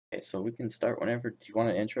Okay, so we can start whenever. Do you want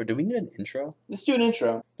an intro? Do we need an intro? Let's do an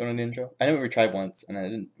intro. Don't need an intro? I know we tried once and it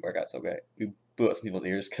didn't work out so great. We blew out some people's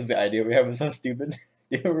ears because the idea we had was so stupid. Do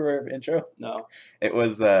you remember our intro? No. It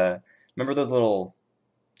was, remember those little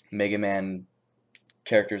Mega Man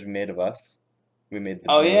characters we made of us? We made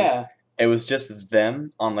the Oh, bros? yeah. It was just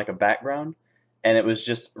them on like a background, and it was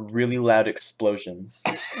just really loud explosions.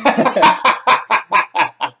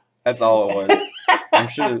 That's all it was. I'm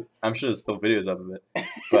sure there's still videos of it,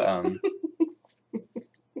 but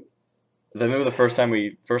remember the first time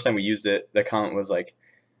we used it, the comment was like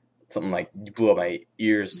something like, "You blew up my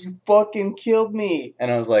ears." You fucking killed me.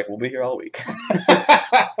 And I was like, "We'll be here all week."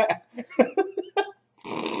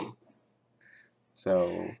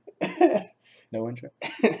 So, no intro.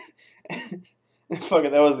 Fuck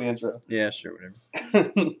it, that was the intro. Yeah, sure, whatever.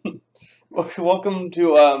 Welcome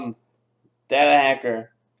to Data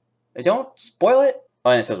Hacker. Hey, don't spoil it. Oh,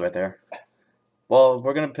 and it says right there. Well,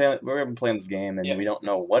 we're gonna be playing this game, and we don't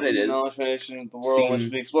know what it is. Knowledge foundation of the world, which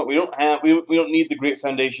we explore. We don't need the great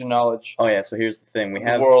foundation knowledge. Oh yeah, so here's the thing: we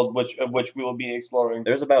have the world of which we will be exploring.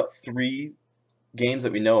 There's about 3 games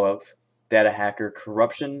that we know of: Data Hacker,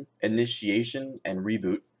 Corruption, Initiation, and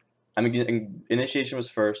Reboot. I mean, Initiation was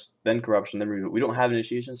first, then Corruption, then Reboot. We don't have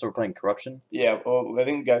Initiation, so we're playing Corruption. Yeah, well, I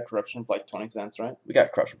think we got Corruption for like 20 cents, right? We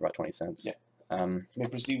got Corruption for about 20 cents. Yeah. We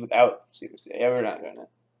proceed without secrecy. Yeah, we're not doing it.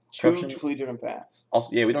 Two completely different paths.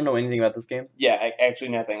 Also, yeah, we don't know anything about this game. Yeah, actually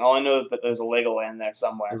nothing. All I know is that there's a Legoland there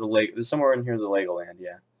somewhere. There's somewhere in here there's a Legoland,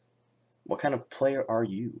 yeah. What kind of player are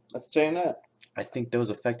you? Let's change that. I think those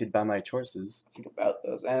affected by my choices. Think about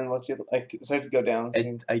those. And let's get, start to go down.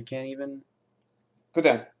 I can't even... Go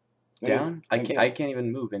down. Down? I can't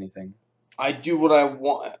even move anything. I do what I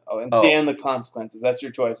want. Oh, and damn the consequences. That's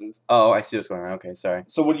your choices. Oh, I see what's going on. Okay, sorry.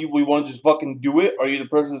 So what do you want to just fucking do it? Or are you the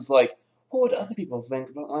person that's like, what would other people think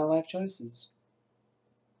about my life choices?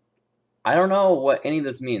 I don't know what any of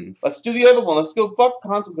this means. Let's do the other one. Let's go fuck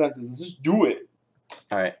consequences. Let's just do it.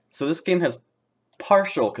 Alright, so this game has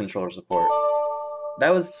partial controller support.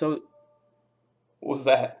 That was so... What was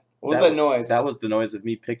that? What was that noise? That was the noise of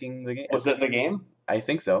me picking the game. Was that the game? I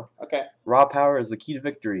think so. Okay. Raw power is the key to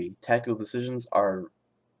victory. Tactical decisions are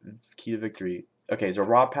key to victory. Okay, so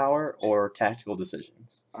raw power or tactical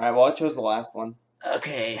decisions? Alright, well I chose the last one.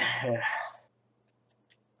 Okay.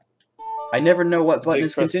 I never know what button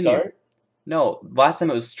is continue. Start? No, last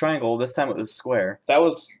time it was triangle, this time it was square. That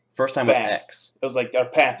was first time fast. was X. It was like our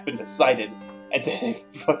path's been decided. And then it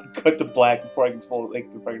fucking cut to black before I can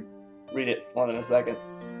read it more than a second.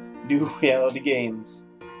 New reality games.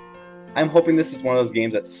 I'm hoping this is one of those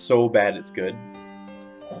games that's so bad it's good.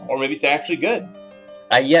 Or maybe it's actually good.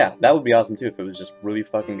 Yeah, that would be awesome too if it was just really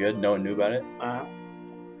fucking good. No one knew about it.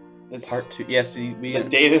 Part 2. Yeah, see, we the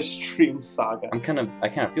data stream saga. I kind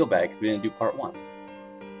of feel bad because we didn't do part 1.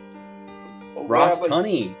 Well, Ross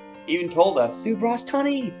Tunney even told us. Dude, Ross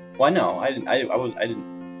Tunney. Well, I know. I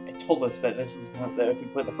didn't. It told us that this is not that if we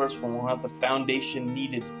play the first one, we'll have the foundation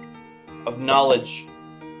needed of knowledge,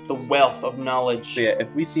 the wealth of knowledge. So yeah,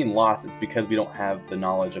 if we seem lost, it's because we don't have the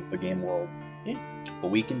knowledge of the game world. Yeah. But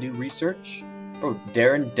we can do research. Bro,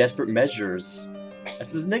 Darren Desperate Measures.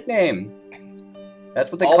 That's his nickname. That's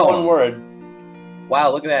what they call him. All one word.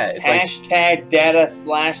 Wow, look at that. It's hashtag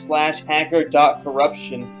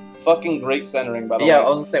data/hacker.corruption. Fucking great centering, by the way. Yeah, I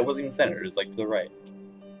was gonna say it wasn't even centered. It was like to the right.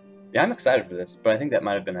 Yeah, I'm excited for this, but I think that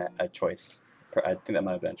might have been a choice. I think that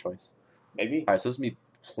might have been a choice. Maybe. All right, so this is me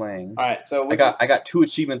playing. All right, so I got 2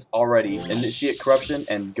 achievements already: Initiate Corruption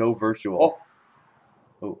and Go Virtual.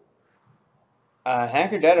 Oh.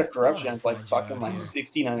 Hacker data corruption is like fucking like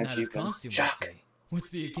 69 achievements. Shock. What's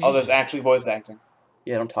the occasion? Oh, there's actually voice acting.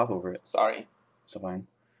 Yeah, don't talk over it. Sorry. So fine.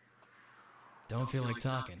 Don't feel like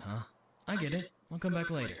talking, huh? I get it. I'll come back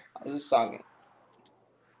later. I was just talking.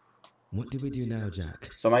 What do we do now,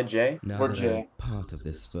 Jack? So am I Jay? Now We're that Jay. I'm part of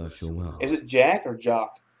this virtual world. Is it Jack or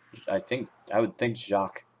Jock? I would think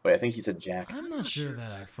Jacques. Wait, I think he said Jack. I'm not sure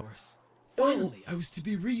that I force. Finally, I was to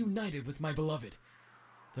be reunited with my beloved.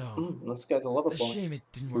 Though, this guy's a lover a boy. shame it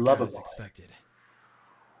didn't work out as expected.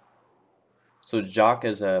 So Jacques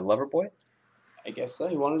is a lover boy? I guess so.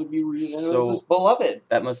 He wanted to be reunited So- with his beloved.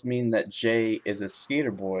 That must mean that Jay is a skater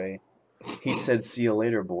boy. He said see you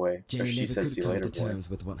later boy. Jenny Or she never said could see you come later to boy. terms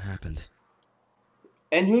with what happened.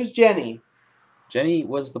 And who's Jenny? Jenny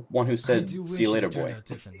was the one who I said do see you wish later it turned boy. out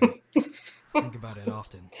differently. Think about it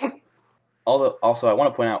often. Also, I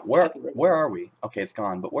want to point out, where are we? Okay, it's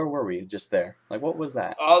gone, but where were we? Just there. Like, what was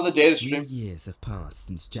that? Oh, the data 3 stream. years have passed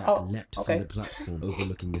since Jack Oh, leapt okay. from the platform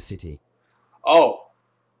overlooking the city. Oh.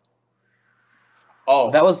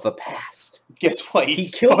 That was the past. Guess what? He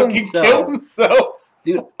killed fucking himself. killed himself.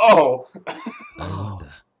 Dude. Oh. I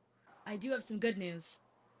wonder, I do have some good news.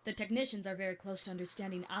 The technicians are very close to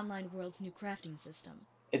understanding Online World's new crafting system.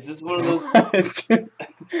 Is this one of those?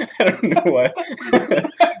 I don't know why.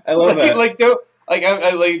 I love that.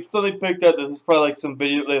 I suddenly picked up this is probably like some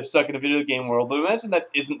video they're stuck in a video game world, but imagine that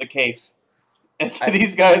isn't the case. And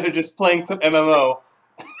these guys are just playing some MMO.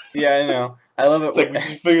 Yeah, I know. I love it. It's like we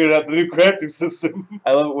just figured out the new crafting system.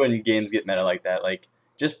 I love it when games get meta like that. Like,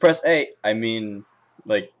 just press A. I mean,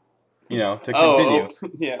 like, you know, to continue.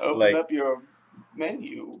 Open up your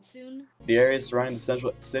menu. Soon, The areas surrounding the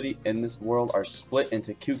central city in this world are split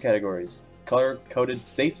into 2 categories: color-coded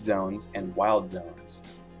safe zones and wild zones.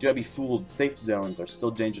 Do not be fooled. Safe zones are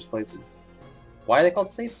still dangerous places. Why are they called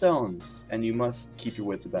safe zones? And you must keep your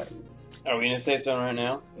wits about you. Are we in a safe zone right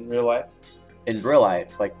now in real life? In real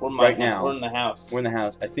life, like right now, we're in the house. we're in the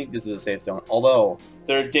house. I think this is a safe zone. Although,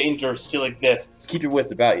 Their danger still exists. keep your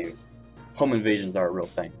wits about you. Home invasions are a real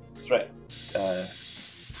thing. That's right. Uh,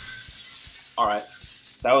 All right.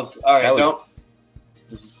 That was all right. that Don't. was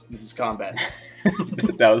This is combat.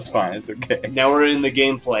 that was fine. It's okay. Now we're in the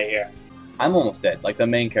gameplay here. I'm almost dead. Like the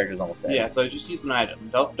main character's almost dead. Yeah. So just use an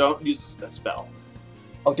item. Don't use a spell.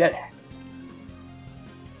 Oh, dead hack.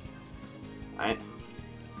 All right.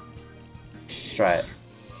 Let's try it.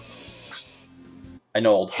 I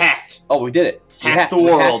know old. Hacked. Oh, we did it. We Hacked the we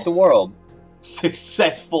world. hacked the world.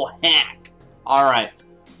 Successful hack. All right.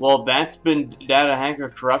 Well, that's been data hacker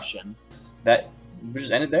corruption. That we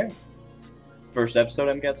just ended there. First episode,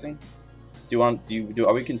 I'm guessing.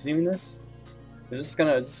 Are we continuing this? Is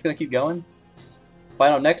this gonna keep going?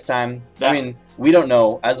 Find out next time. I mean, we don't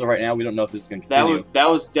know. As of right now, we don't know if this is gonna continue. That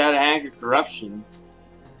was data hacker corruption.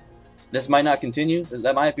 This might not continue.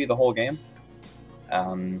 That might be the whole game.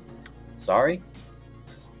 Sorry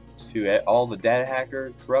to all the data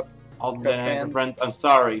hacker corrupt. All the Corrupt data hacker fans. friends, I'm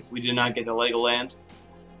sorry we did not get to Legoland.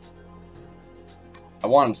 I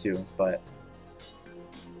wanted to, but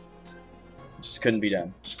just couldn't be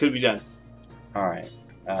done. Just could be done All right.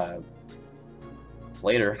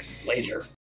 Later. later.